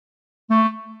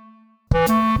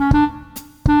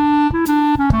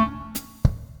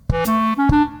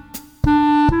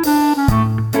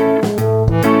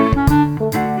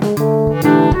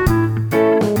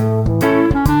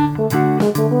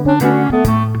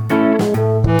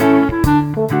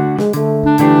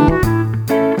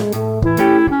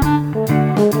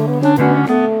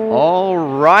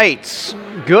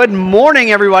Good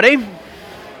morning, everybody.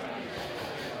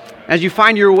 As you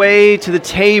find your way to the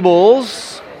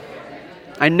tables,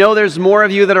 I know there's more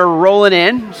of you that are rolling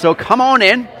in, so come on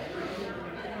in.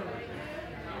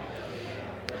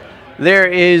 There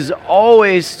is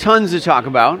always tons to talk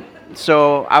about,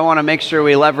 so I want to make sure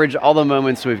we leverage all the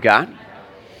moments we've got.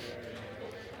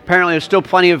 Apparently, there's still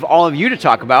plenty of all of you to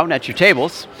talk about at your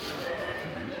tables.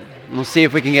 We'll see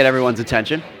if we can get everyone's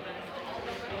attention.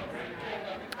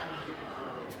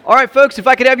 All right, folks, if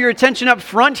I could have your attention up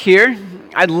front here,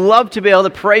 I'd love to be able to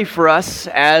pray for us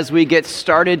as we get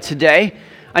started today.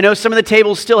 I know some of the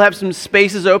tables still have some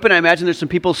spaces open. I imagine there's some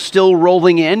people still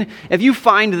rolling in. If you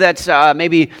find that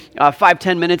maybe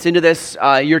 5-10 minutes into this,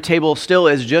 your table still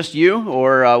is just you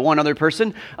or one other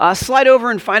person, slide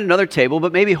over and find another table,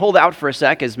 but maybe hold out for a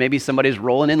sec as maybe somebody's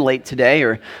rolling in late today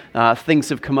or things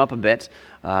have come up a bit.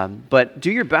 But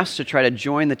do your best to try to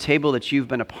join the table that you've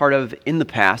been a part of in the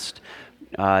past,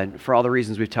 for all the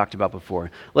reasons we've talked about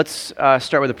before. Let's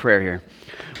start with a prayer here.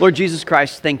 Lord Jesus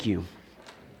Christ, thank you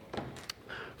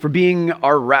for being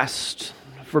our rest,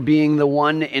 for being the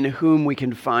one in whom we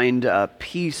can find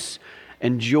peace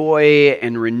and joy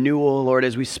and renewal. Lord,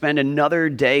 as we spend another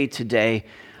day today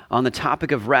on the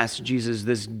topic of rest, Jesus,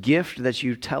 this gift that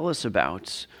you tell us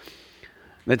about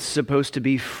that's supposed to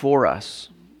be for us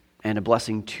and a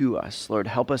blessing to us. Lord,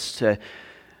 help us to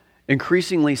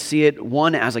increasingly see it,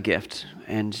 one, as a gift,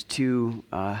 and two,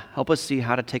 help us see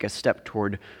how to take a step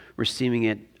toward receiving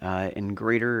it in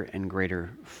greater and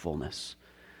greater fullness.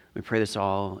 We pray this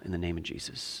all in the name of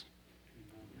Jesus.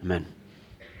 Amen.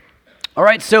 All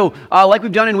right, so like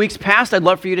we've done in weeks past, I'd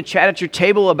love for you to chat at your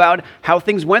table about how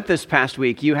things went this past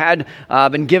week. You had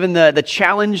been given the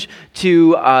challenge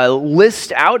to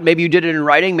list out, maybe you did it in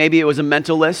writing, maybe it was a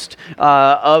mental list,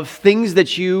 of things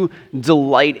that you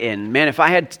delight in. Man, if I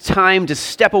had time to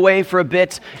step away for a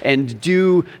bit and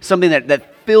do something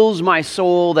that fills my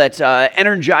soul, that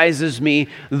energizes me,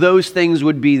 those things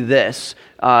would be this.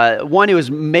 One, it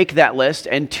was make that list,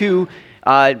 and two,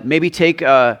 maybe take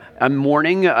a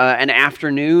morning, an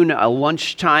afternoon, a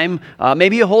lunchtime,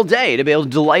 maybe a whole day to be able to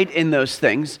delight in those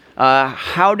things.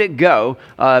 How'd it go?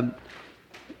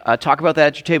 Talk about that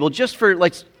at your table just for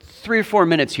like 3 or 4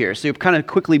 minutes here. So you kind of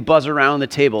quickly buzz around the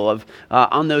table of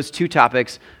on those two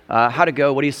topics. How'd it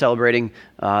go? What are you celebrating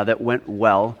that went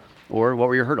well? Or what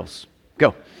were your hurdles?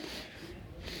 Go.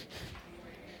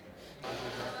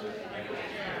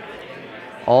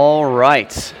 All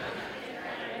right.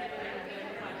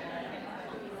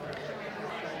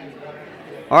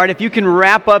 All right, if you can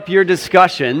wrap up your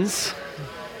discussions.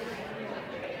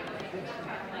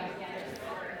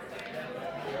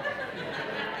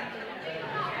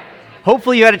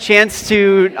 Hopefully you had a chance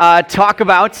to talk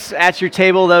about at your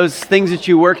table those things that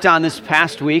you worked on this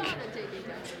past week.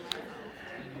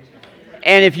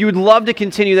 And if you would love to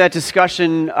continue that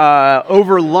discussion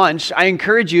over lunch, I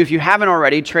encourage you, if you haven't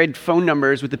already, trade phone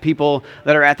numbers with the people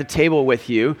that are at the table with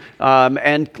you,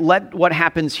 and let what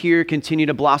happens here continue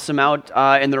to blossom out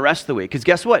in the rest of the week. Because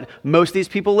guess what? Most of these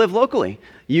people live locally.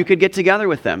 You could get together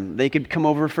with them. They could come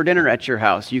over for dinner at your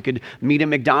house. You could meet at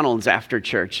McDonald's after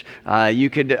church.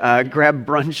 You could grab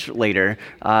brunch later.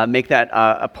 Make that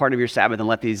a part of your Sabbath and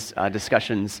let these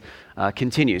discussions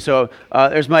continue. So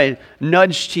there's my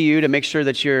nudge to you to make sure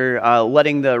that you're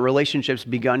letting the relationships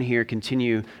begun here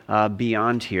continue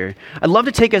beyond here. I'd love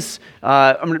to take us,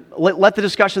 I'm going to let the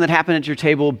discussion that happened at your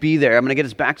table be there. I'm going to get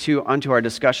us back onto our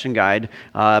discussion guide,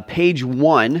 page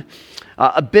 1.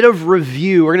 A bit of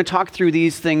review. We're going to talk through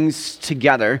these things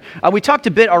together. We talked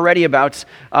a bit already about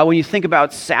when you think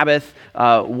about Sabbath,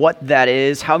 what that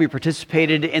is, how have you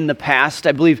participated in the past.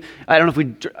 I don't know if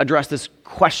we addressed this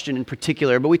question in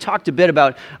particular, but we talked a bit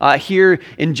about here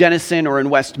in Jenison or in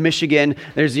West Michigan,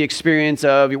 there's the experience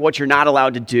of what you're not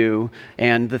allowed to do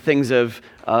and the things of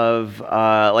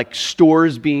like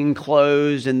stores being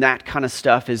closed and that kind of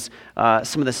stuff is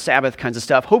some of the Sabbath kinds of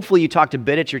stuff. Hopefully you talked a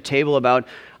bit at your table about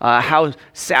how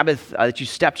Sabbath, that you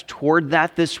stepped toward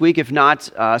that this week. If not,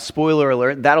 spoiler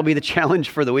alert, that'll be the challenge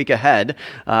for the week ahead.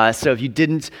 So if you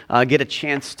didn't get a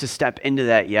chance to step into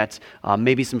that yet,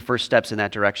 maybe some first steps in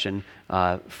that direction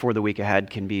for the week ahead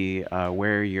can be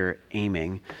where you're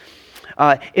aiming.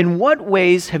 In what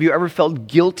ways have you ever felt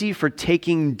guilty for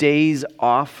taking days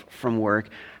off from work?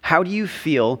 How do you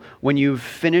feel when you've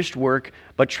finished work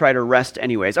but try to rest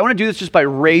anyways? I want to do this just by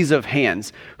raise of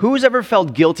hands. Who's ever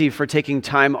felt guilty for taking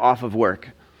time off of work?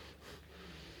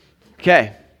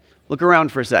 Okay, look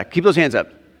around for a sec. Keep those hands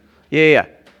up. Yeah.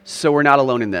 So we're not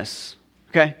alone in this.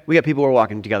 Okay, we got people we're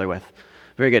walking together with.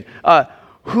 Very good.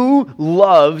 Who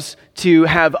loves to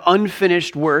have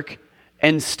unfinished work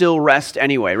and still rest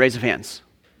anyway? Raise of hands.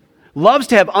 Loves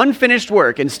to have unfinished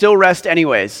work and still rest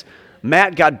anyways.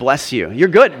 Matt, God bless you. You're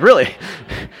good, really.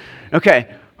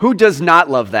 Okay, who does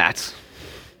not love that?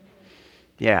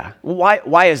 Yeah.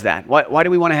 Why is that? Why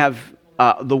do we want to have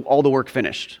all the work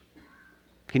finished?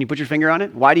 Can you put your finger on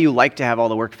it? Why do you like to have all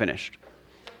the work finished?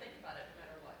 Think about it no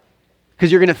matter what.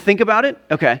 Because you're going to think about it?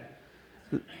 Okay.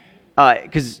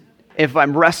 Because if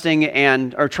I'm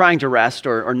resting or trying to rest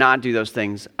or not do those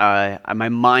things, my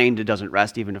mind doesn't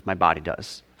rest even if my body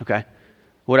does. Okay.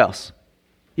 What else?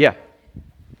 Yeah.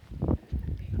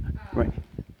 Right.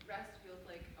 Rest feels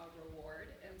like a reward,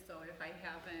 and so if I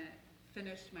haven't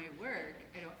finished my work,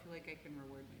 I don't feel like I can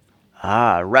reward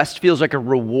myself. Rest feels like a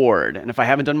reward, and if I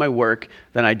haven't done my work,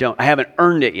 then I haven't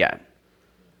earned it yet.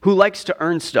 Who likes to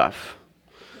earn stuff?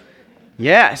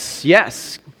 Yes,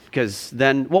 because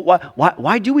then,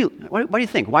 why do you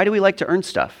think? Why do we like to earn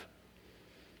stuff?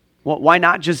 Why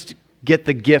not just get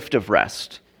the gift of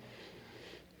rest?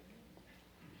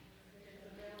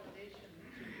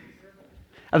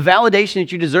 A validation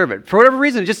that you deserve it. For whatever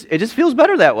reason, it just feels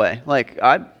better that way. Like,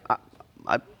 I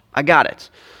got it.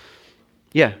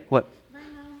 Yeah, what? My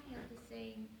mom had the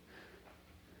saying,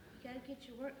 you gotta get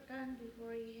your work done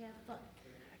before you have fun.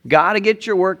 Gotta get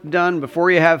your work done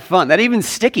before you have fun. That even's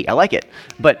sticky. I like it.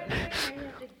 But You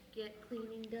have to get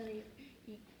cleaning done.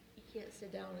 You can't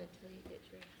sit down until you get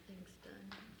your things done.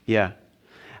 yeah.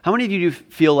 How many of you do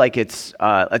feel like it's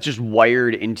just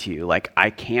wired into you? Like, I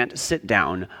can't sit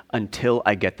down until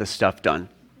I get the stuff done.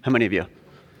 How many of you?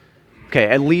 Okay,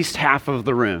 at least half of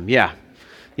the room. Yeah,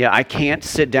 I can't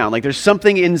sit down. Like, there's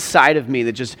something inside of me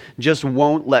that just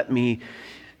won't let me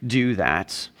do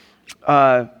that.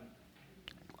 I'm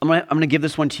gonna give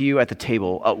this one to you at the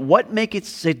table. What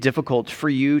makes it difficult for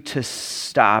you to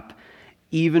stop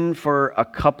even for a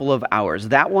couple of hours?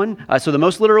 That one, so the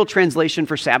most literal translation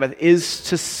for Sabbath is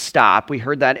to stop. We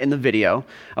heard that in the video.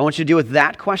 I want you to deal with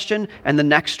that question and the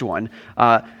next one.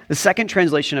 The second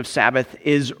translation of Sabbath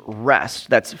is rest.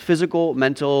 That's physical,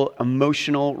 mental,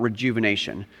 emotional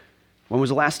rejuvenation. When was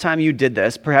the last time you did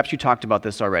this? Perhaps you talked about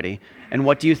this already. And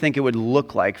what do you think it would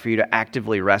look like for you to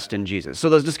actively rest in Jesus? So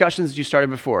those discussions that you started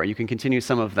before, you can continue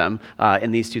some of them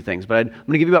in these two things. But I'm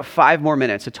going to give you about 5 more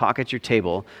minutes to talk at your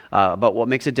table about what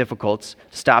makes it difficult,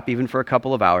 stop even for a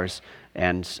couple of hours,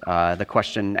 and the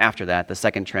question after that, the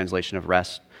second translation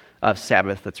of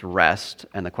Sabbath, that's rest,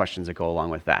 and the questions that go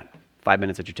along with that. 5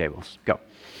 minutes at your tables. Go.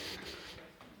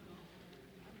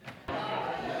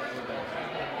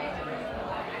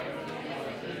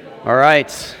 All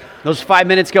right. Those 5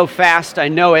 minutes go fast. I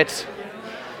know it.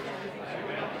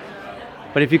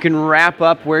 But if you can wrap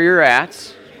up where you're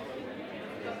at.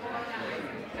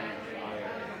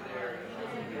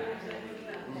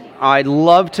 I'd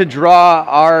love to draw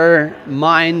our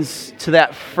minds to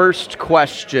that first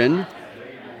question.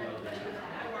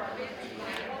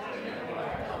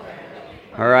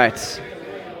 All right.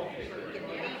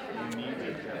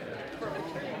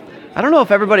 I don't know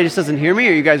if everybody just doesn't hear me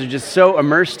or you guys are just so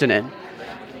immersed in it.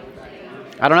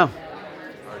 I don't know.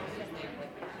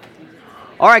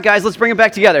 All right, guys, let's bring it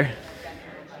back together.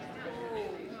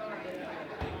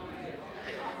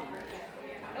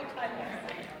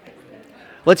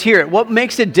 Let's hear it. What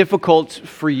makes it difficult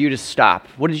for you to stop?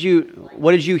 What did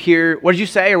you hear? What did you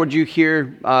say, or what did you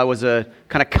hear was a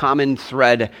kind of common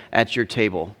thread at your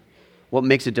table? What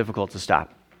makes it difficult to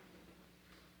stop?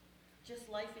 Just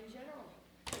life in general.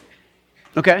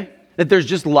 Okay, that there's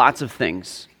just lots of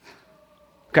things.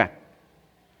 Okay.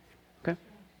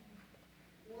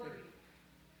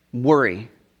 Worry.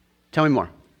 Tell me more.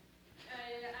 I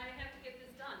have to get this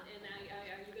done, and are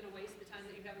you going to waste the time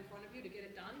that you have in front of you to get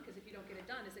it done? Because if you don't get it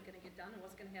done, is it going to get done? And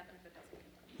what's going to happen if it doesn't get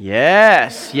done?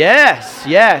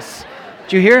 Yes.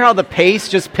 Did you hear how the pace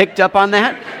just picked up on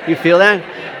that? You feel that?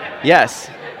 Yes.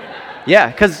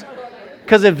 Yeah, because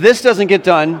if this doesn't get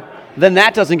done, then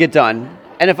that doesn't get done.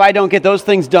 And if I don't get those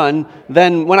things done,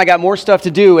 then when I got more stuff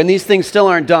to do and these things still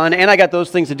aren't done and I got those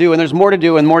things to do and there's more to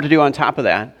do and more to do on top of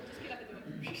that.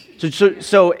 So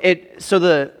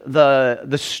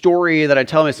the story that I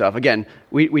tell myself, again,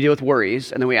 we deal with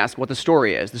worries and then we ask what the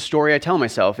story is. The story I tell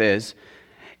myself is,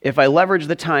 if I leverage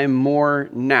the time more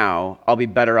now, I'll be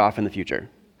better off in the future.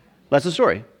 That's the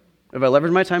story. If I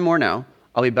leverage my time more now,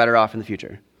 I'll be better off in the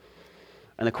future.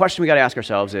 And the question we got to ask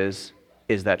ourselves is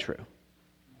is that true?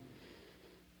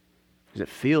 Because it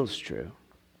feels true.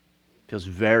 It feels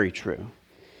very true.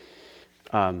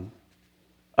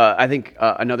 I think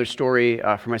another story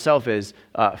for myself is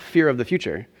fear of the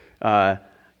future.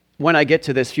 When I get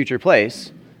to this future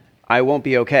place, I won't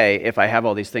be okay if I have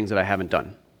all these things that I haven't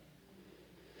done.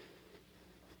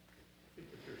 If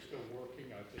you're still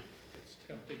working, I think it's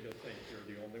tempting to think you're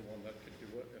the only one that can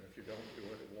do it, and if you don't do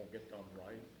it, it won't get done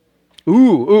right.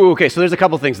 Ooh, okay, so there's a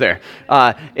couple things there.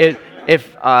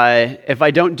 If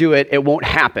I don't do it, it won't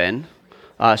happen.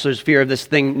 So there's fear of this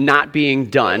thing not being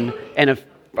done, and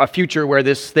a future where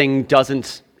this thing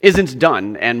isn't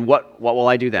done, and what will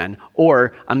I do then?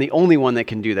 Or I'm the only one that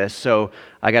can do this, so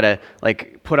I gotta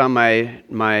put on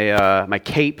my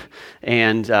cape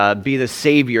and be the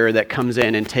savior that comes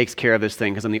in and takes care of this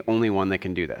thing because I'm the only one that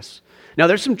can do this. Now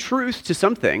there's some truth to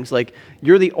some things, like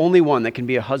you're the only one that can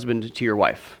be a husband to your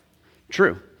wife.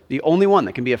 True. The only one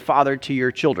that can be a father to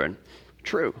your children.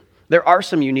 True. There are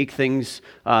some unique things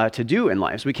to do in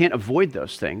life, so we can't avoid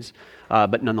those things,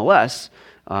 but nonetheless,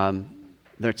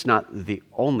 that's not the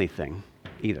only thing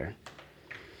either.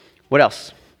 What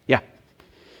else? Yeah.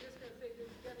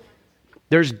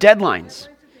 There's deadlines.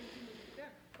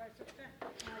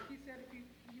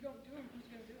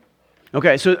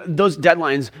 Okay, so those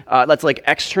deadlines, that's like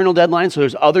external deadlines, so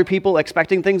there's other people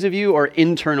expecting things of you, or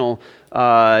internal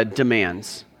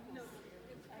demands?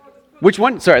 Which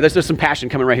one? Sorry, there's some passion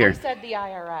coming right here. I said the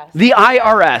IRS. The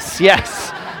IRS,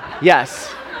 yes.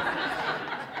 Yes.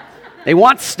 They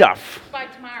want stuff. By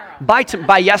tomorrow.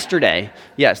 By yesterday.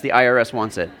 Yes, the IRS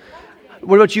wants it.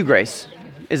 What about you, Grace?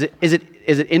 Is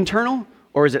it internal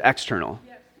or is it external?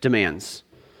 Yes. Demands.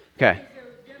 Okay.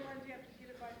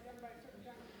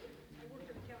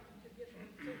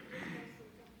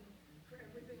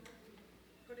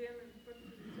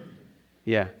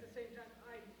 Yeah.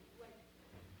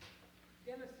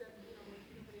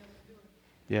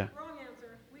 Yeah. Wrong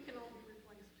answer. We can all be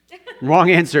replaced. Wrong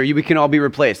answer. We can all be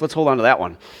replaced. Let's hold on to that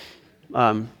one.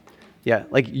 Yeah,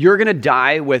 like you're gonna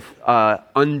die with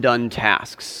undone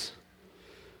tasks.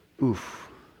 Oof.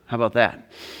 How about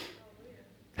that?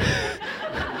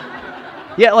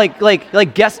 Yeah,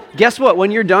 like guess what?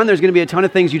 When you're done, there's gonna be a ton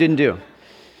of things you didn't do.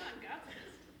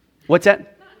 What's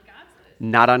that?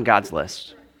 Not on God's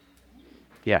list.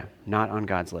 Yeah, not on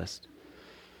God's list.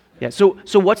 Yeah, so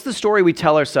what's the story we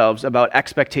tell ourselves about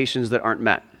expectations that aren't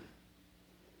met?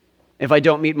 If I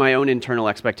don't meet my own internal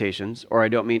expectations, or I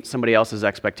don't meet somebody else's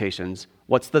expectations,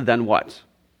 what's the then what?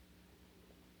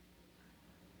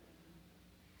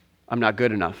 I'm not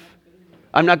good enough.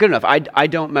 I'm not good enough. I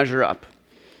don't measure up.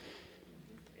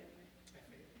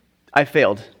 I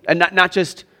failed. And not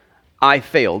just I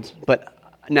failed, but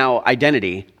now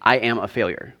identity, I am a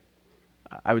failure.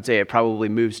 I would say it probably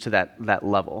moves to that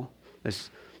level. This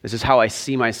is how I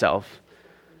see myself.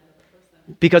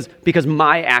 Because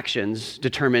my actions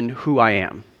determine who I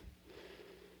am.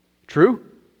 True?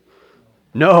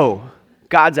 No.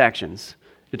 God's actions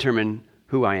determine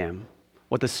who I am.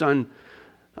 What the Son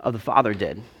of the Father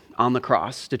did on the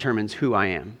cross determines who I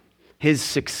am. His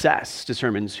success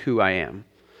determines who I am.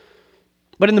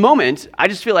 But in the moment, I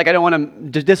just feel like I don't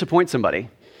want to disappoint somebody.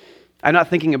 I'm not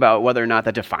thinking about whether or not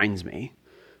that defines me.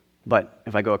 But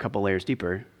if I go a couple layers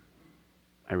deeper,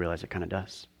 I realize it kind of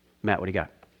does. Matt, what do you got?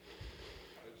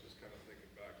 I was just kind of thinking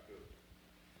back to,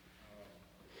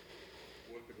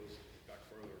 what if it goes back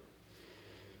further?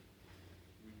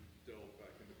 We delve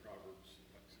back into Proverbs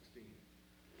like 16.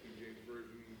 King James Version,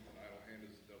 an idle hand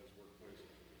is the devil's workplace.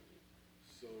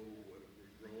 So what if we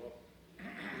grow up?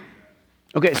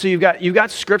 Okay, so you've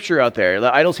got scripture out there.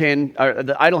 The idle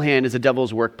hand is the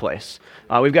devil's workplace.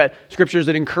 We've got scriptures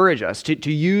that encourage us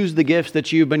to use the gifts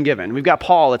that you've been given. We've got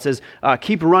Paul that says,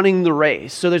 keep running the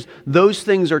race. So those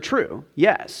things are true,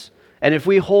 yes. And if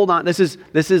we hold on, this is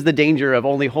the danger of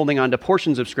only holding on to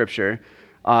portions of scripture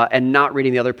and not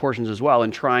reading the other portions as well,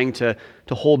 and trying to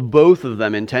hold both of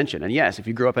them in tension. And yes, if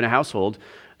you grew up in a household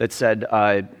that said,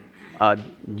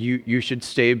 you should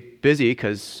stay busy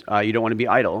because you don't want to be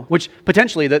idle. Which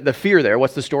potentially the fear there,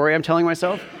 what's the story I'm telling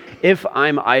myself? If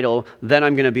I'm idle, then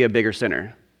I'm going to be a bigger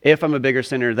sinner. If I'm a bigger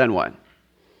sinner, then what?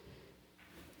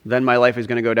 Then my life is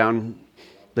going to go down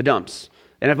the dumps.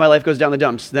 And if my life goes down the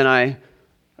dumps, then I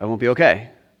won't be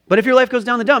okay. But if your life goes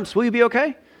down the dumps, will you be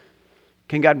okay?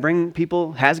 Can God bring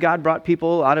people, has God brought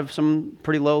people out of some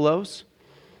pretty low lows?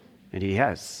 And he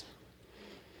has.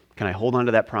 Can I hold on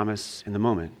to that promise in the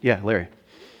moment? Yeah, Larry.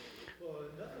 Well,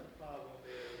 another problem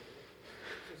is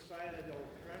societal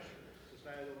pressure,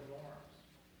 societal norms.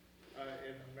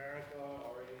 In America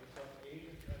or in some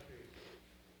Asian countries,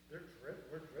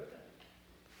 we're driven.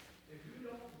 If you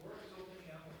don't work so many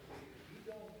hours a week, if you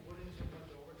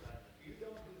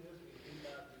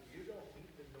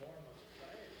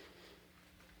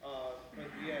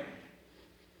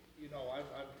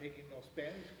taking those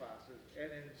Spanish classes,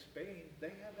 and in Spain,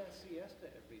 they have that siesta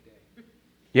every day.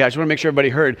 Yeah, I just want to make sure everybody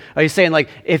heard. He's saying, like,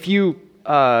 if you, we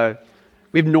have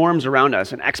norms around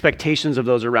us and expectations of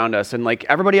those around us, and like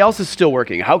everybody else is still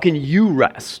working. How can you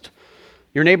rest?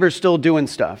 Your neighbor's still doing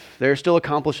stuff. They're still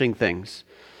accomplishing things.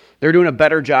 They're doing a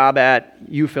better job at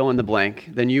you fill in the blank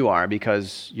than you are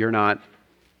because you're not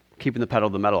keeping the pedal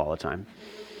to the metal all the time.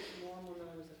 When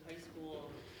I was in high school,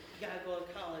 you gotta go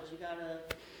to college, you gotta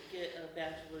get a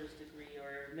bachelor's degree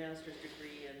or a master's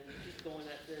degree and keep going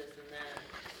at this and that.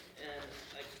 And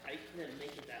I couldn't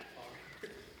make it that far.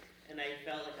 And I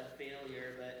felt like a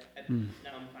failure, but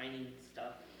now I'm finding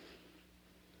stuff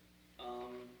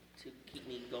to keep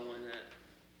me going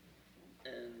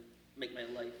and make my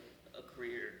life a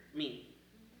career.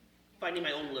 Finding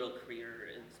my own little career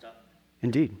and stuff.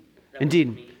 Indeed. That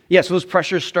Indeed. Yeah, so those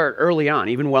pressures start early on,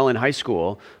 even well in high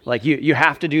school. Like, you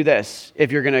have to do this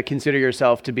if you're going to consider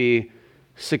yourself to be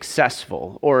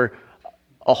successful or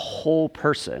a whole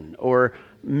person or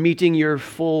meeting your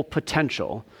full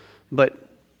potential. But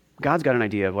God's got an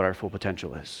idea of what our full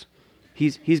potential is.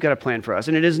 He's got a plan for us,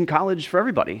 and it isn't college for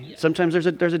everybody. Yeah. Sometimes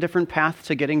there's a different path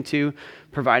to getting to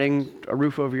providing a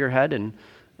roof over your head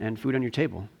and food on your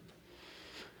table.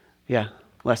 Yeah,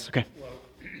 Les, okay. Well,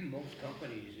 most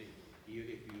companies, if you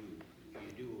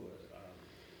do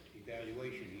an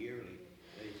evaluation yearly,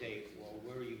 they say, well,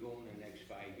 where are you going in the next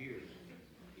 5 years?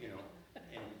 You know,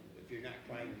 and if you're not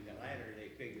climbing the ladder, they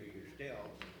figure you're still,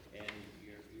 and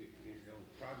there's no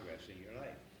progress in your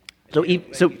life. Go.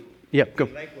 If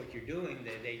you like what you're doing,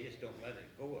 they just don't let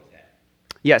it go with that.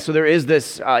 Yeah, so there is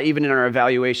this, even in our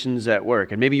evaluations at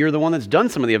work, and maybe you're the one that's done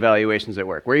some of the evaluations at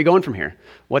work. Where are you going from here?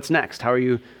 What's next? How are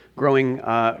you growing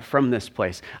from this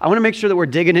place? I want to make sure that we're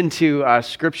digging into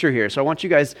Scripture here, so I want you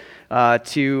guys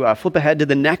to flip ahead to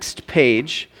the next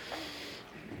page.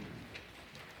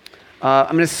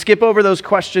 I'm going to skip over those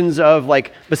questions of,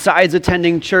 like, besides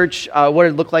attending church, what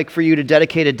it looked like for you to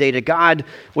dedicate a day to God.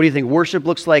 What do you think worship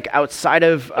looks like outside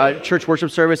of church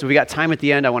worship service? If we got time at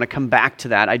the end, I want to come back to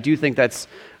that. I do think that's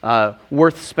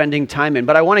worth spending time in.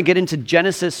 But I want to get into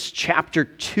Genesis chapter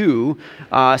 2,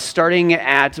 starting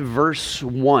at verse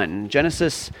 1.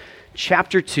 Genesis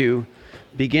chapter 2,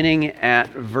 beginning at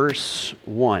verse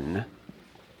 1.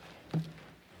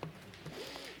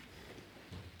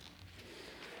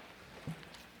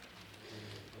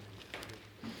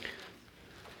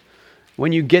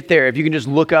 When you get there, if you can just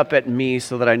look up at me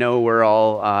so that I know we're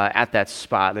all at that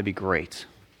spot, that'd be great.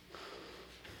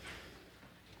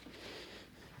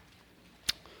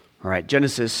 All right,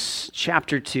 Genesis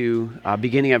chapter 2,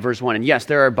 beginning at verse 1. And yes,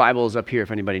 there are Bibles up here if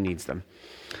anybody needs them.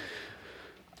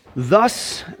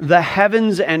 Thus the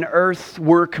heavens and earth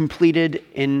were completed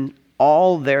in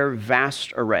all their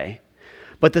vast array.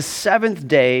 But the seventh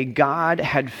day God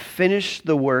had finished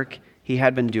the work he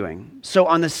had been doing. So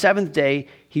on the seventh day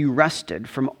he rested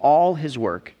from all his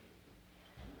work.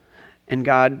 And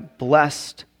God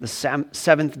blessed the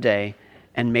seventh day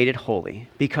and made it holy,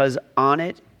 because on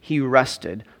it he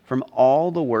rested from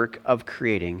all the work of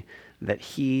creating that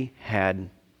he had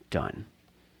done.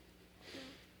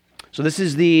 So this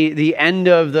is the end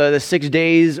of the 6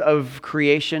 days of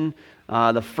creation,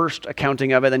 the first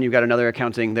accounting of it. Then you've got another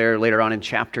accounting there later on in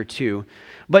chapter 2.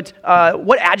 But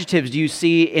what adjectives do you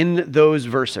see in those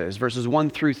verses 1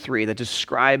 through 3, that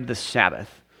describe the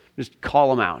Sabbath? Just call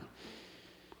them out.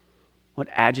 What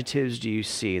adjectives do you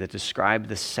see that describe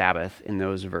the Sabbath in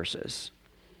those verses?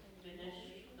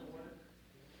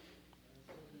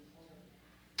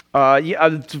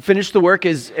 To finish the work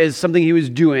is something he was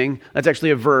doing. That's actually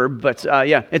a verb, but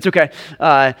yeah, it's okay.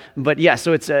 But yeah,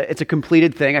 so it's a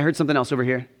completed thing. I heard something else over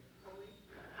here.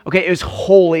 Okay, it was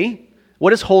holy. What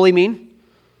does holy mean?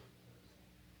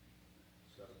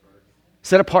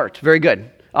 Set apart. Very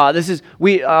good.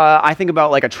 I think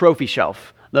about like a trophy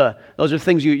shelf. Those are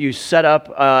things you set up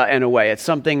in a way. It's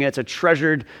a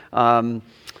treasured,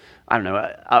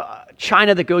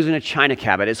 china that goes in a china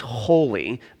cabinet is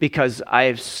holy because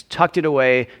I've tucked it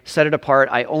away, set it apart.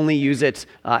 I only use it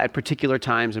at particular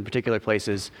times and particular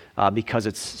places because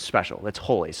it's special. It's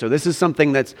holy. So this is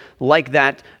something that's like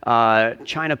that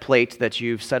china plate that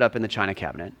you've set up in the china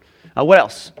cabinet. What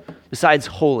else besides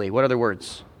holy? What other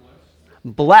words?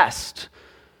 Blessed.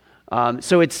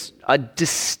 So it's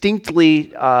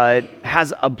distinctly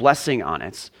has a blessing on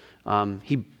it.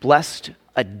 He blessed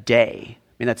a day.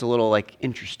 I mean, that's a little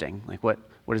interesting. Like what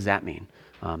does that mean?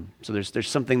 So there's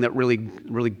something that really,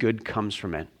 really good comes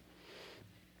from it.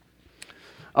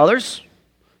 Others?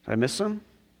 Did I miss some?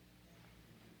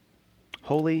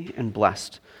 Holy and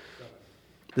blessed.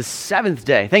 The seventh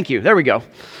day. Thank you. There we go.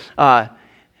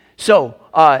 So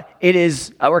it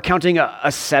is, we're counting a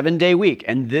 7-day week,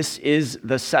 and this is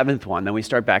the 7th one. Then we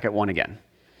start back at 1 again.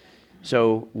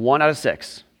 So 1 out of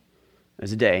 6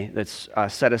 is a day that's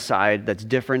set aside that's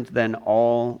different than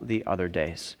all the other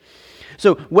days.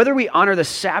 So whether we honor the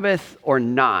Sabbath or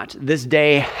not, this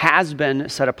day has been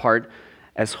set apart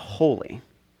as holy.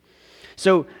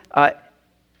 So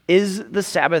is the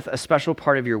Sabbath a special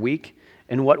part of your week?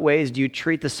 In what ways do you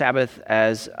treat the Sabbath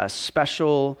as a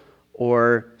special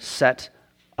or set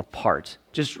apart?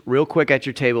 Just real quick at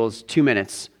your tables, 2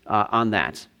 minutes on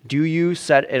that. Do you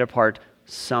set it apart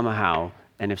somehow?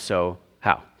 And if so,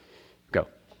 how? Go.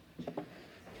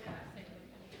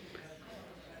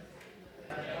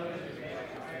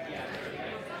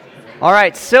 All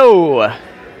right, so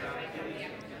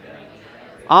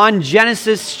on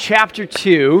Genesis chapter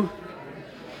 2,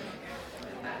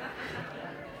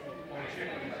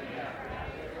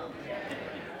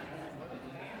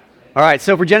 all right,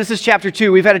 so for Genesis chapter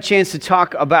 2, we've had a chance to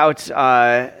talk about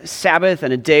Sabbath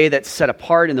and a day that's set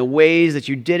apart and the ways that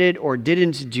you did it or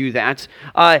didn't do that.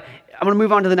 I'm going to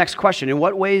move on to the next question. In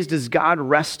what ways does God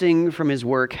resting from his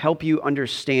work help you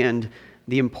understand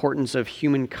the importance of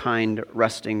humankind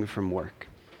resting from work?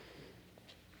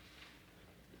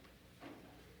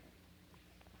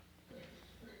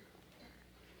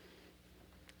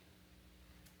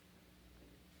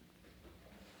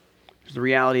 There's the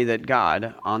reality that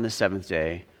God, on the 7th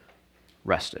day,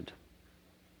 rested.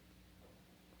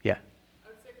 Yeah. I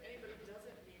would say if anybody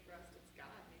doesn't need rest, it's God.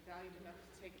 He valued enough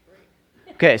to take a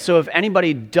break. Okay, so if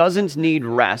anybody doesn't need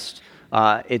rest,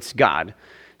 it's God.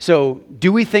 So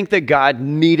do we think that God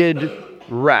needed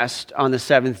rest on the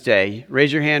 7th day?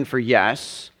 Raise your hand for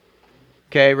yes.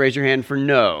 Okay, raise your hand for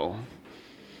no.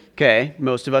 Okay,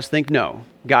 most of us think no.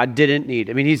 God didn't need.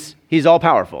 I mean, he's all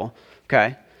powerful.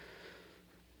 Okay.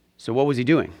 So what was he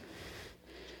doing?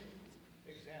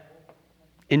 Example.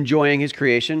 Enjoying his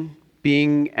creation,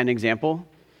 being an example.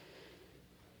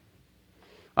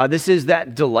 This is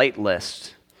that delight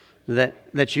list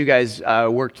that you guys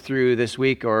worked through this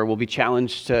week, or will be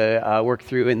challenged to work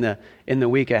through in the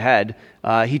week ahead.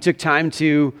 He took time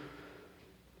to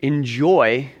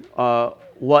enjoy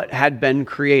what had been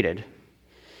created.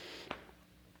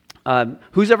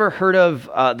 Who's ever heard of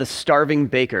the starving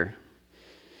baker?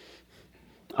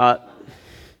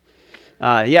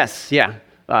 Yes, yeah.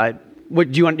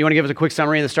 What do you want to give us a quick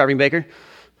summary of the starving baker?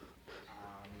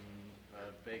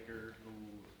 A baker who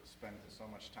spent so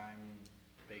much time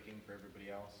baking for everybody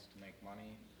else to make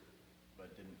money,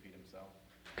 but didn't feed himself.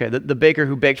 Okay, the baker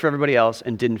who baked for everybody else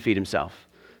and didn't feed himself.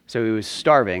 So he was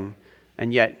starving,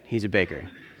 and yet he's a baker.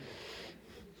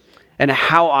 And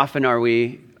how often are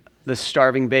we the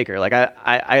starving baker? Like,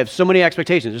 I have so many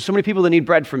expectations. There's so many people that need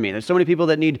bread from me. There's so many people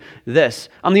that need this.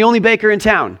 I'm the only baker in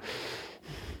town.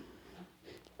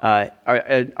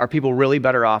 Are people really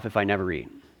better off if I never eat?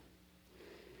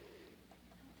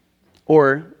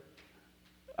 Or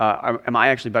am I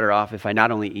actually better off if I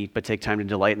not only eat, but take time to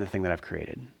delight in the thing that I've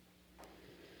created?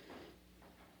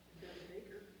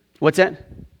 What's that?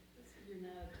 You're not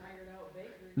a tired out baker.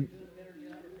 You're doing a better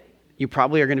job of baking. You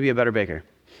probably are going to be a better baker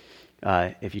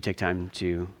if you take time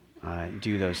to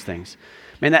do those things.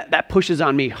 Man, that pushes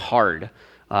on me hard.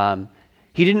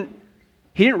 He didn't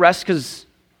rest because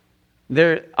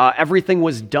everything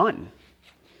was done.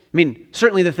 I mean,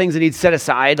 certainly the things that he'd set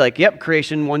aside, like, yep,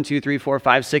 creation 1, 2, 3, 4,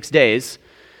 5, 6 days.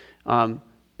 But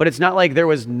it's not like there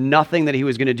was nothing that he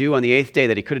was going to do on the 8th day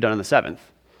that he could have done on the 7th.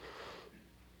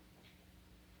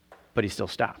 But he still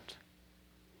stopped.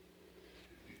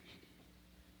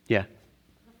 Yeah.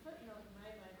 The footnote in my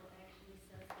Bible actually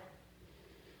says that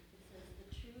it says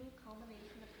the true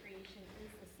culmination of creation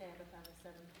is the Sabbath on the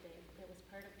 7th day. It was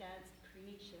part of God's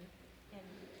creation, and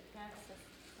God's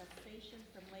cessation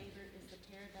from labor is the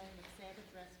paradigm of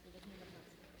Sabbath rest for the human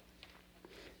household.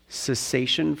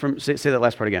 Cessation from, say that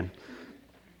last part again.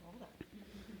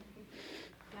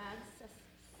 God's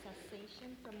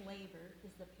cessation from labor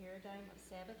is the paradigm of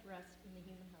Sabbath rest in the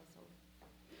human household.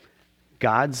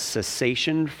 God's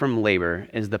cessation from labor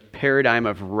is the paradigm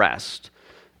of rest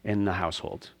in the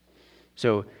household.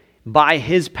 So by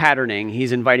his patterning,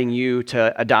 he's inviting you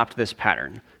to adopt this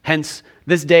pattern. Hence,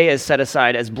 this day is set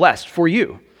aside as blessed for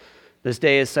you. This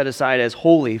day is set aside as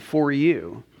holy for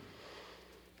you.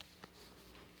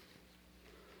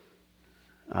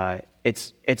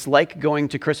 It's like going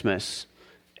to Christmas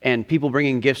and people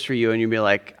bringing gifts for you, and you'll be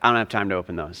like, I don't have time to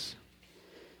open those.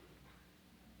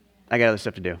 I got other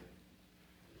stuff to do.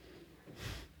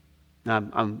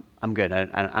 I'm good. I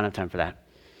don't have time for that.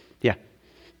 Yeah.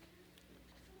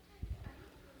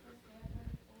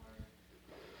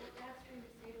 What God's trying to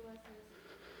say to us is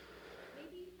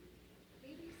maybe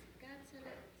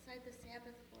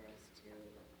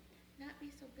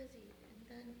so busy, and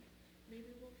then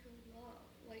maybe we'll feel love,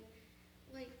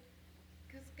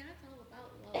 because God's all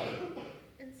about love.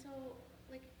 And so,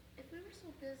 like, if we were so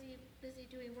busy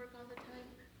doing work all the time,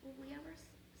 would we ever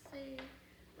say,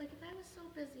 like, if I was so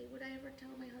busy, would I ever tell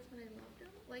my husband I loved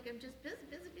him? Like, I'm just busy.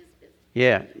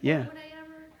 Yeah. Would I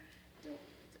ever do,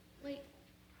 like,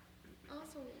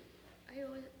 also, I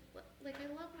always, like, I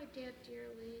love my dad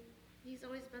dearly. He's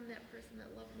always been that person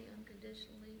that loved me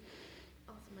unconditionally.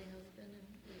 Also my husband and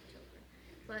my children.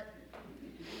 But,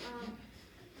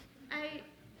 I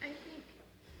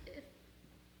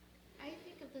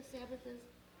think of the Sabbath as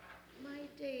my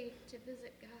day to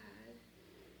visit God.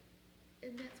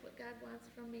 And that's what God wants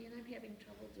from me, and I'm having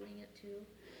trouble doing it too.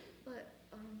 But,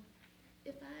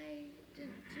 if I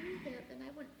didn't do that, then I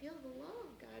wouldn't feel the love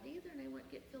of God either, and I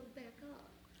wouldn't get filled back up.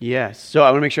 Yes. So I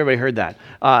want to make sure everybody heard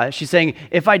that. She's saying,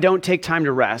 if I don't take time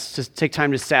to rest, to take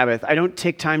time to Sabbath, I don't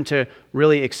take time to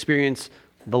really experience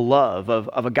the love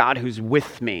of a God who's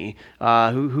with me,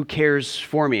 who cares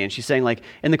for me. And she's saying, like,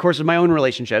 in the course of my own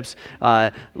relationships,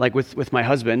 like with my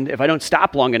husband, if I don't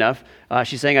stop long enough,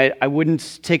 she's saying I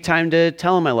wouldn't take time to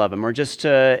tell him I love him, or just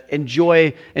to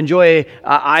enjoy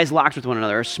eyes locked with one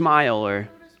another, or smile, or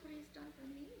Notice what he's done for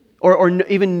me.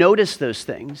 even notice those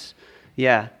things.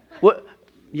 Yeah. What?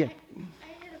 Yeah. I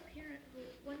had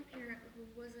one parent who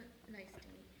wasn't nice to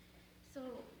me.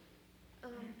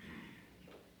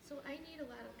 So I need a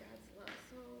lot of God's love.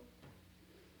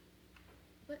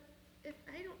 But if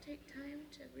I don't take time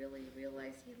to really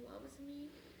realize he loves me,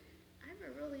 I'm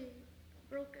a really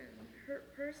broken,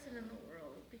 hurt person in the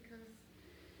world, because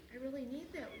I really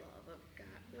need that love of God.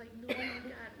 Like, knowing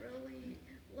God really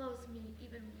loves me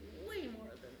even way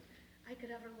more than I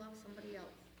could ever love somebody else.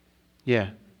 Yeah.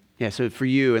 Yeah, so for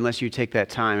you, unless you take that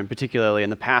time, and particularly in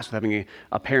the past with having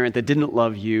a parent that didn't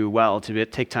love you well, to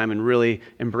take time and really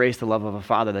embrace the love of a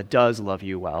father that does love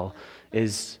you well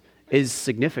is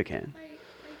significant. By doing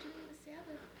the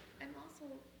Sabbath, I'm also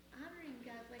honoring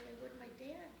God like I would my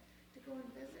dad, to go and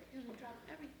visit him and drop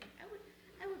everything. I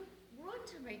would run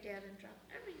to my dad and drop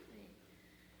everything.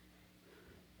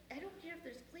 I don't care if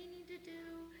there's cleaning to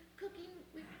do, cooking.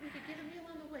 We could get a meal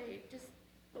on the way, just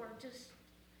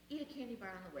eat a candy bar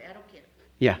on the way. I don't care.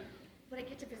 Yeah. But I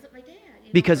get to visit my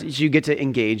dad. Because you get to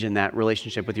engage in that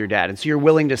relationship with your dad. And so you're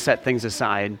willing to set things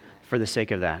aside for the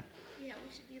sake of that. Yeah,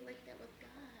 we should be like that with God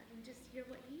and just hear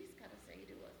what he's got to say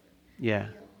to us. Yeah.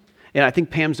 And I think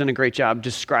Pam's done a great job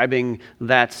describing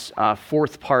that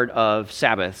fourth part of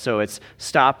Sabbath. So it's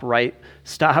stop,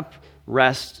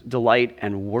 rest, delight,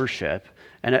 and worship.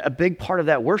 And a big part of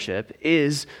that worship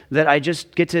is that I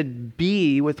just get to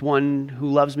be with one who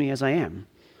loves me as I am.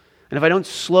 And if I don't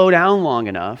slow down long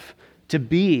enough to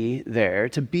be there,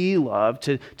 to be loved,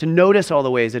 to notice all the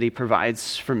ways that he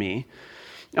provides for me.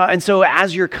 And so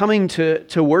as you're coming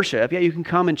to worship, yeah, you can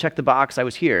come and check the box, I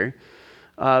was here.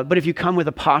 But if you come with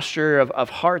a posture of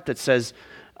heart that says,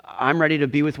 I'm ready to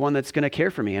be with one that's going to care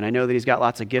for me, and I know that he's got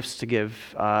lots of gifts to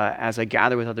give as I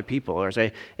gather with other people, or as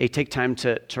I take time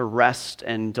to rest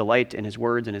and delight in his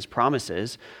words and his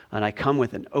promises, and I come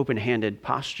with an open-handed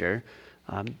posture,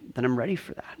 then I'm ready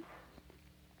for that.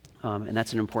 And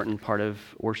that's an important part of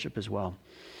worship as well.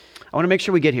 I want to make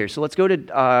sure we get here. So let's go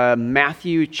to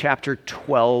Matthew chapter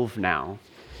 12 now.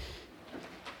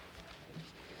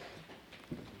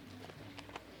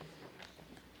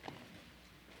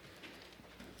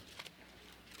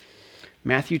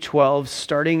 Matthew 12,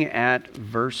 starting at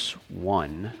verse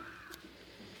 1.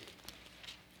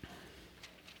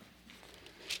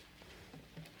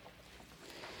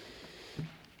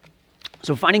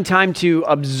 So finding time to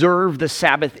observe the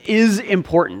Sabbath is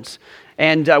important.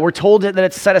 And we're told that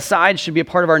it's set aside, should be a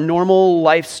part of our normal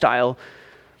lifestyle.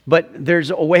 But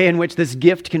there's a way in which this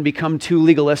gift can become too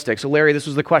legalistic. So Larry, this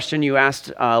was the question you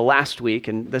asked last week,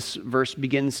 and this verse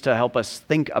begins to help us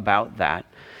think about that.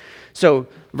 So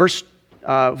verse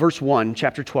 1,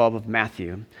 chapter 12 of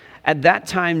Matthew. At that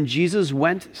time, Jesus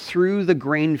went through the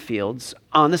grain fields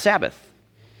on the Sabbath.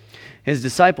 His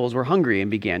disciples were hungry and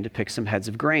began to pick some heads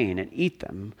of grain and eat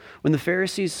them. When the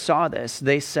Pharisees saw this,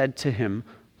 they said to him,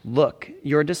 "Look,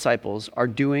 your disciples are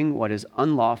doing what is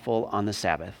unlawful on the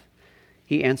Sabbath."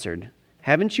 He answered,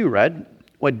 "Haven't you read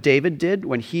what David did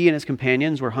when he and his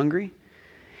companions were hungry?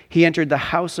 He entered the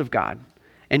house of God,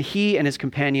 and he and his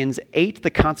companions ate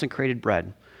the consecrated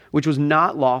bread, which was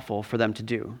not lawful for them to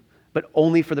do, but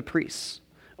only for the priests.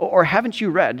 Or haven't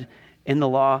you read in the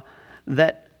law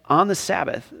that on the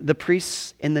Sabbath, the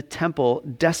priests in the temple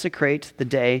desecrate the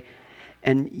day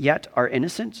and yet are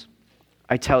innocent?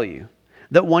 I tell you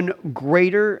that one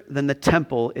greater than the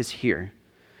temple is here.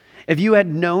 If you had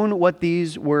known what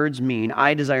these words mean,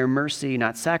 I desire mercy,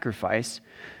 not sacrifice,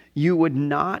 you would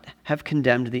not have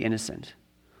condemned the innocent.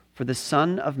 For the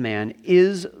Son of Man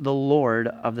is the Lord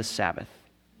of the Sabbath.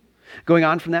 Going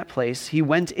on from that place, he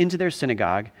went into their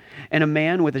synagogue, and a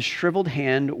man with a shriveled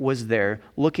hand was there,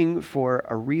 looking for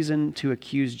a reason to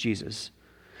accuse Jesus.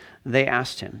 They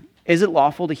asked him, "Is it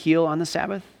lawful to heal on the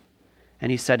Sabbath?"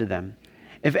 And he said to them,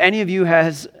 "If any of you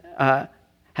has a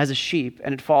sheep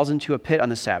and it falls into a pit on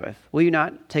the Sabbath, will you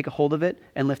not take a hold of it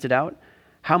and lift it out?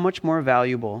 How much more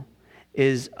valuable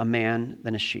is a man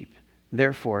than a sheep?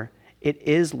 Therefore, it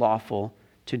is lawful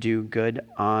to do good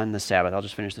on the Sabbath." I'll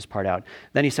just finish this part out.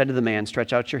 Then he said to the man,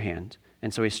 "Stretch out your hand."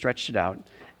 And so he stretched it out,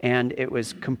 and it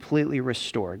was completely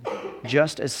restored,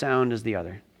 just as sound as the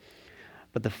other.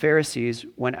 But the Pharisees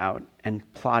went out and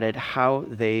plotted how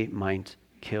they might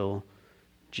kill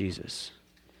Jesus.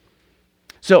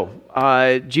 So,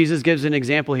 Jesus gives an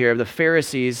example here of the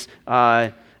Pharisees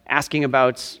asking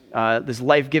about this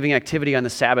life-giving activity on the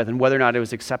Sabbath and whether or not it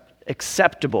was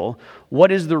acceptable.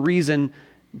 What is the reason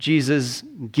Jesus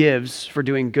gives for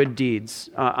doing good deeds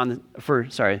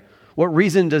what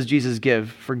reason does Jesus give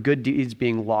for good deeds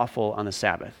being lawful on the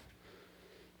Sabbath?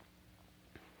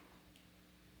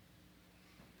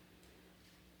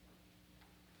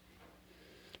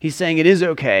 He's saying it is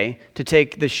okay to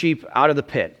take the sheep out of the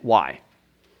pit. Why?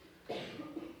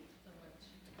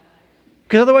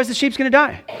 Because otherwise the sheep's going to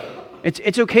die.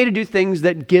 It's okay to do things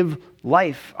that give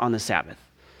life on the Sabbath,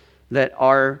 that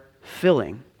are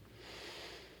filling.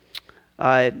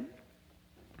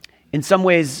 In some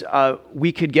ways,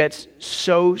 we could get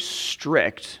so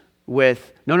strict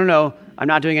with, no, I'm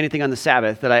not doing anything on the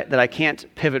Sabbath, that I can't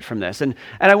pivot from this. And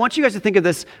I want you guys to think of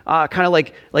this kind of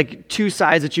like two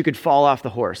sides that you could fall off the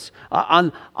horse.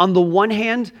 On the one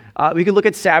hand, we could look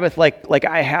at Sabbath like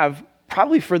I have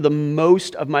probably for the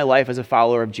most of my life as a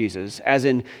follower of Jesus, as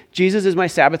in Jesus is my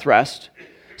Sabbath rest,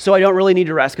 so I don't really need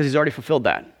to rest because he's already fulfilled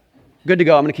that. Good to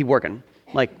go, I'm going to keep working.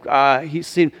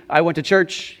 I went to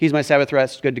church, he's my Sabbath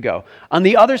rest, good to go. On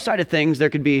the other side of things, there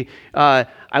could be, I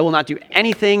will not do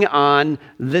anything on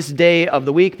this day of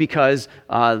the week because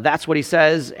that's what he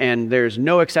says, and there's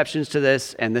no exceptions to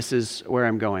this, and this is where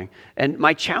I'm going. And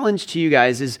my challenge to you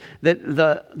guys is that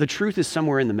the truth is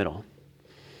somewhere in the middle.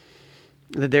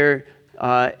 That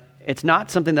it's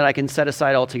not something that I can set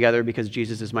aside altogether because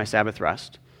Jesus is my Sabbath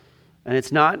rest. And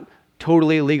it's not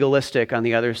totally legalistic on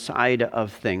the other side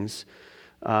of things.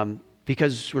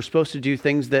 Because we're supposed to do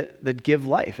things that give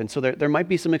life. And so there might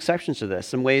be some exceptions to this,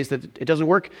 some ways that it doesn't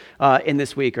work in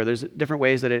this week, or there's different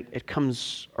ways that it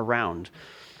comes around.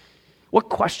 What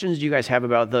questions do you guys have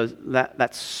about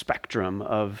that spectrum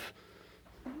of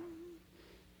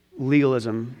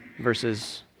legalism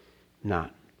versus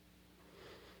not?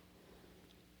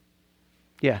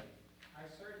 Yeah. I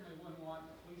certainly wouldn't want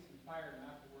the police and fire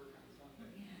not to work on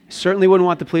Sunday. Certainly wouldn't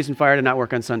want the police and fire to not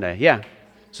work on Sunday. Yeah.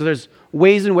 So there's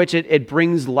ways in which it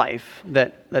brings life,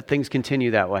 that things continue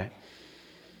that way.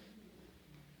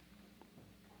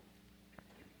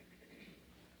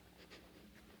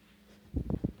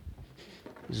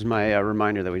 This is my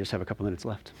reminder that we just have a couple minutes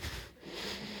left.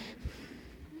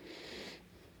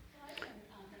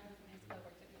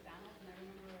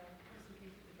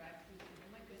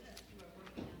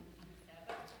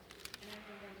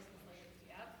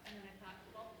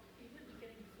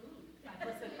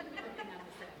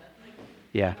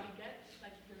 Yeah.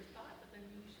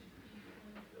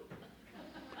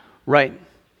 Right.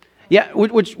 Yeah,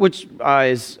 which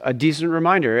is a decent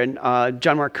reminder. And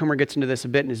John Mark Comer gets into this a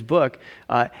bit in his book.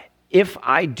 If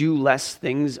I do less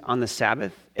things on the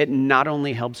Sabbath, it not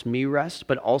only helps me rest,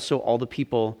 but also all the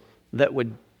people that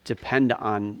would depend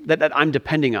on, that I'm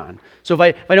depending on. So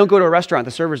if I don't go to a restaurant,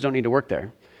 the servers don't need to work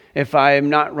there. If I'm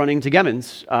not running to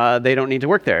Gemmons, they don't need to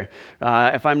work there.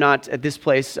 If I'm not at this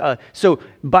place. So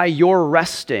by your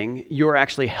resting, you're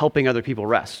actually helping other people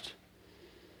rest.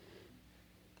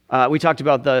 We talked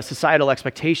about the societal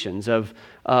expectations of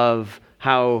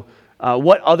how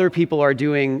what other people are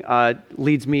doing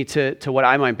leads me to what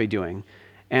I might be doing.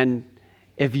 And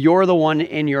if you're the one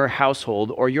in your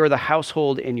household, or you're the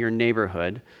household in your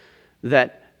neighborhood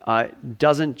that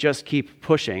doesn't just keep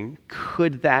pushing,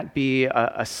 could that be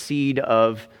a seed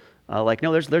of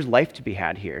no, there's life to be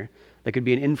had here that could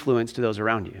be an influence to those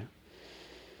around you?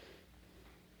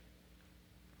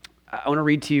 I want to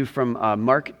read to you from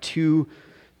Mark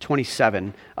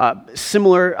 2:27.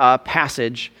 Similar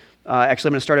passage. Actually,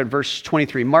 I'm going to start at verse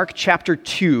 23. Mark chapter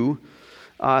 2,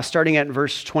 starting at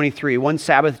verse 23. One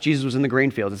Sabbath, Jesus was in the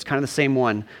grain field. It's kind of the same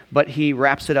one, but he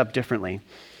wraps it up differently.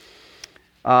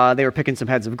 They were picking some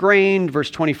heads of grain.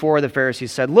 Verse 24, the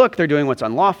Pharisees said, "Look, they're doing what's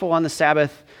unlawful on the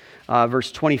Sabbath."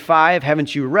 Verse 25,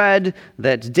 haven't you read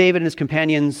that David and his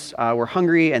companions were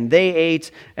hungry and they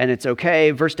ate and it's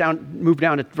okay? Move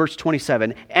down to verse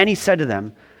 27. And he said to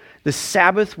them, the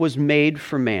Sabbath was made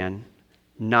for man,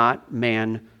 not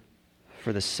man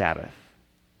for the Sabbath.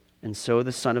 And so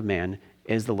the Son of Man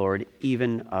is the Lord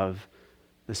even of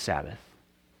the Sabbath.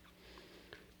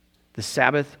 The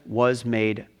Sabbath was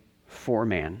made for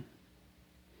man,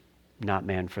 not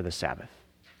man for the Sabbath.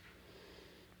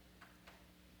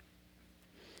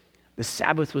 The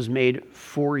Sabbath was made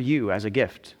for you as a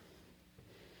gift.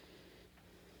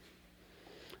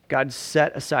 God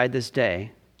set aside this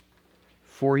day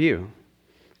for you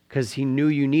because he knew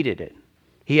you needed it.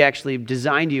 He actually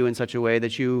designed you in such a way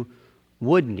that you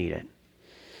would need it.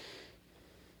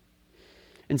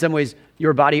 In some ways,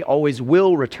 your body always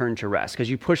will return to rest because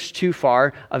you push too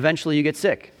far, eventually you get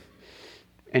sick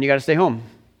and you got to stay home.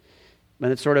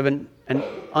 And it's sort of an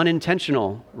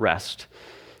unintentional rest.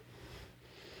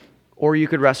 Or you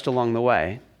could rest along the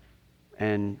way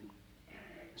and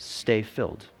stay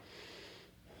filled.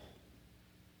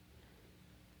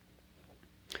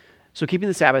 So keeping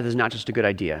the Sabbath is not just a good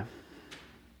idea.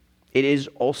 It is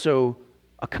also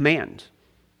a command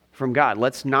from God.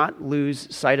 Let's not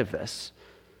lose sight of this.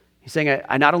 He's saying,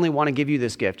 I not only want to give you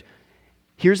this gift,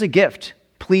 here's a gift.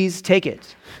 Please take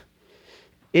it.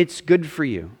 It's good for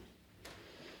you.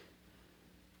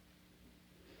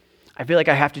 I feel like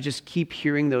I have to just keep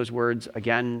hearing those words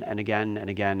again and again and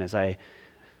again as I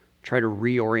try to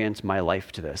reorient my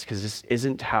life to this, because this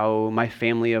isn't how my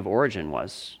family of origin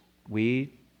was.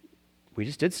 We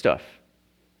just did stuff.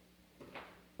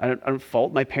 I don't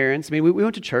fault my parents. I mean, we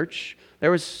went to church.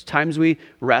 There was times we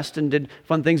rest and did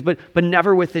fun things, but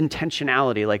never with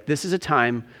intentionality. Like, this is a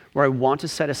time where I want to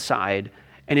set aside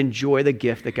and enjoy the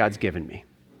gift that God's given me.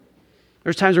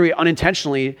 There's times where we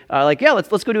unintentionally,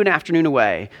 let's go do an afternoon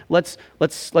away. Let's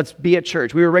be at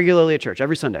church. We were regularly at church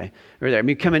every Sunday. We were there. I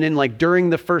mean, coming in like during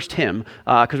the first hymn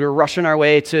because we were rushing our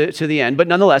way to the end. But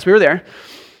nonetheless, we were there.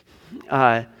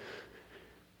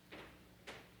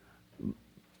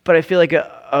 But I feel like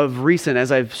of recent,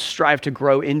 as I've strived to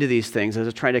grow into these things, as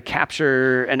I try to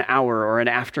capture an hour or an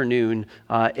afternoon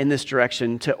in this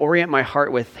direction, to orient my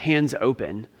heart with hands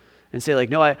open and say,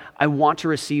 like, no, I want to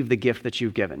receive the gift that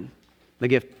you've given. The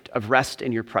gift of rest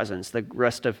in your presence, the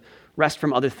rest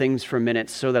from other things for a minute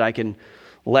so that I can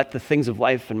let the things of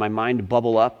life in my mind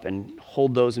bubble up and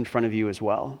hold those in front of you as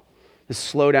well. To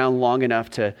slow down long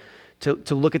enough to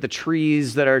look at the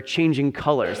trees that are changing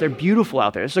colors. They're beautiful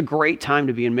out there. It's a great time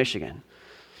to be in Michigan.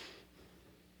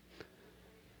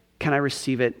 Can I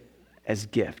receive it as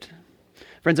gift?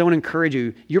 Friends, I want to encourage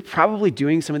you, you're probably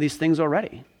doing some of these things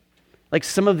already. Like,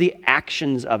 some of the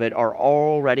actions of it are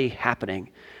already happening.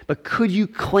 But could you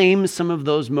claim some of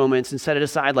those moments and set it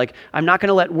aside? Like, I'm not going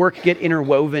to let work get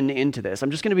interwoven into this.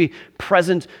 I'm just going to be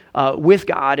present with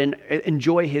God and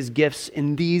enjoy his gifts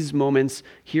in these moments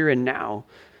here and now.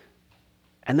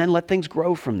 And then let things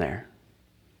grow from there.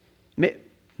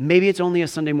 Maybe it's only a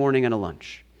Sunday morning and a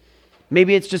lunch.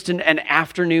 Maybe it's just an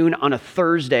afternoon on a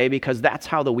Thursday because that's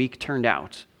how the week turned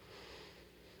out.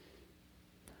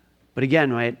 But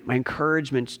again, my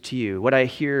encouragement to you, what I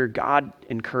hear God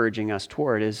encouraging us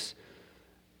toward is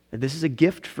that this is a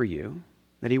gift for you,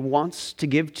 that he wants to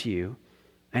give to you,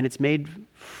 and it's made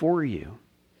for you.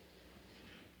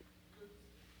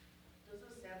 Does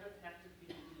the Sabbath have to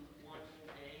be one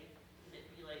day? Can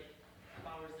it be like 2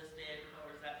 hours this day, 2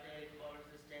 hours that day, 2 hours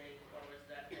this day, 2 hours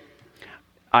that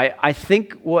day? I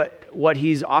think what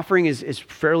he's offering is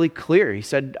fairly clear. He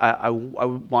said, I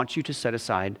want you to set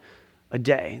aside a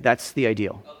day. That's the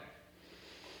ideal.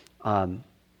 Okay.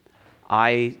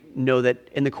 I know that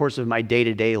in the course of my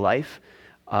day-to-day life,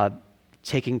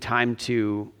 taking time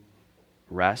to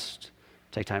rest,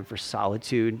 take time for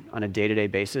solitude on a day-to-day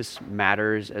basis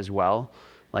matters as well.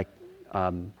 Like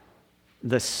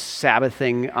the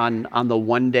Sabbathing on the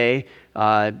one day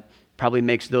probably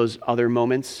makes those other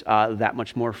moments that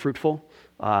much more fruitful.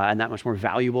 And that much more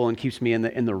valuable and keeps me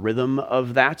in the rhythm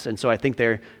of that. And so I think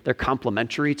they're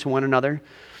complementary to one another.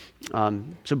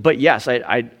 But yes,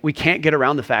 we can't get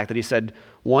around the fact that he said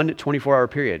 1 24-hour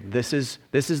period. This is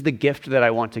the gift that I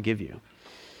want to give you.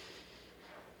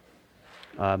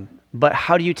 But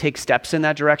how do you take steps in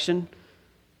that direction?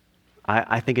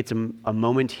 I think it's a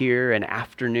moment here, an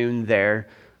afternoon there.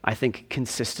 I think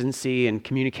consistency and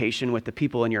communication with the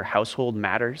people in your household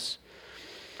matters.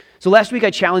 So last week I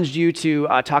challenged you to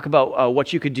talk about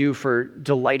what you could do for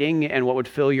delighting and what would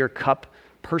fill your cup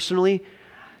personally.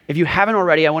 If you haven't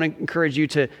already, I want to encourage you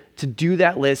to do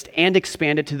that list and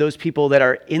expand it to those people that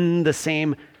are in the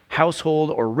same household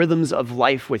or rhythms of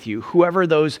life with you, whoever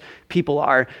those people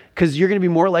are, because you're going to be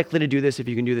more likely to do this if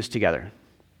you can do this together.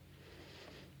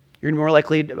 You're going to be more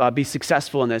likely to be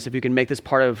successful in this if you can make this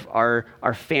part of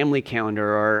our family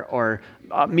calendar or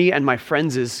me and my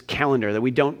friends' calendar, that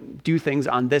we don't do things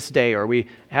on this day, or we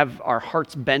have our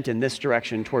hearts bent in this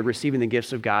direction toward receiving the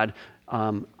gifts of God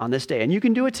on this day. And you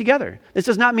can do it together. This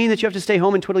does not mean that you have to stay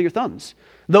home and twiddle your thumbs.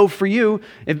 Though for you,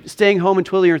 if staying home and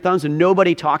twiddling your thumbs and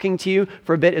nobody talking to you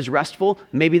for a bit is restful,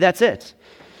 maybe that's it.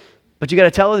 But you got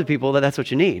to tell other people that that's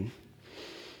what you need.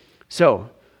 So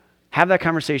have that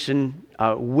conversation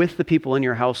with the people in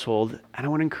your household, and I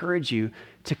want to encourage you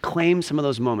to claim some of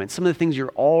those moments, some of the things you're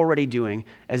already doing,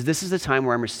 as this is the time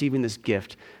where I'm receiving this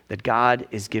gift that God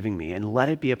is giving me, and let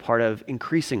it be a part of,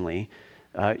 increasingly,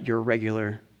 your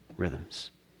regular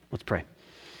rhythms. Let's pray.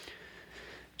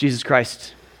 Jesus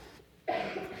Christ,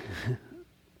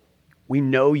 we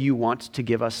know you want to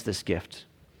give us this gift.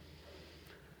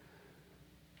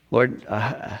 Lord,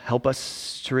 help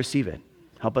us to receive it.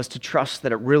 Help us to trust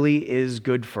that it really is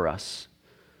good for us.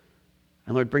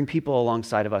 And Lord, bring people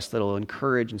alongside of us that will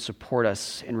encourage and support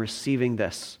us in receiving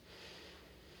this.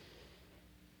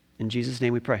 In Jesus'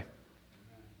 name we pray.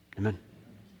 Amen.